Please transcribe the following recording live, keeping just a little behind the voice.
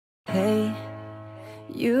Hey,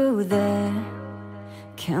 you there?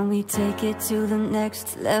 Can we take it to the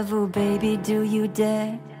next level, baby? Do you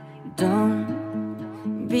dare?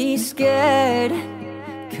 Don't be scared,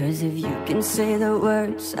 'cause if you can say the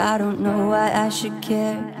words, I don't know why I should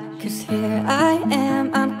care. 'Cause here I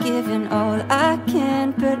am, I'm giving all I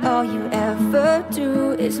can, but all you ever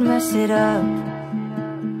do is mess it up.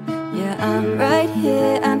 Yeah, I'm right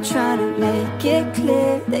here, I'm trying to make it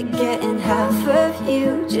clear that getting half of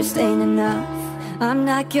you just ain't enough. I'm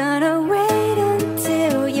not gonna wait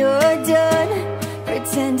until you're done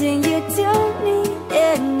pretending you don't need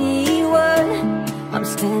anyone. I'm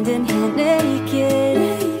standing here naked,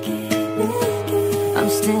 I'm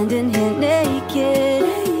standing here naked.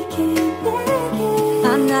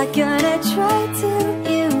 I'm not gonna try till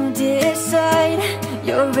you decide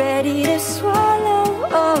you're ready to swallow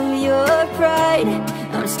all your pride.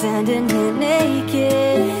 I'm standing here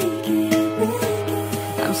naked,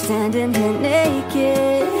 I'm standing here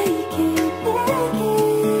naked.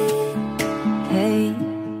 Hey,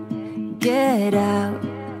 get out,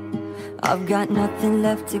 I've got nothing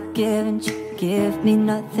left to give, and you give me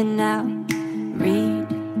nothing now. Read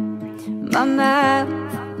my mouth.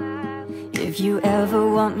 If you ever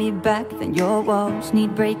want me back, then your walls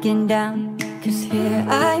need breaking down. 'Cause here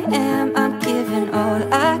I am, I'm giving all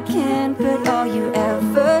I can, but all you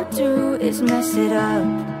ever do is mess it up.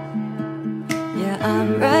 Yeah, I'm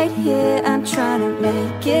right here, I'm trying to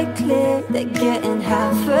make it clear that getting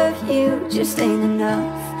half of you just ain't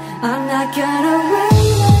enough. I'm not gonna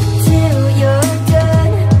wait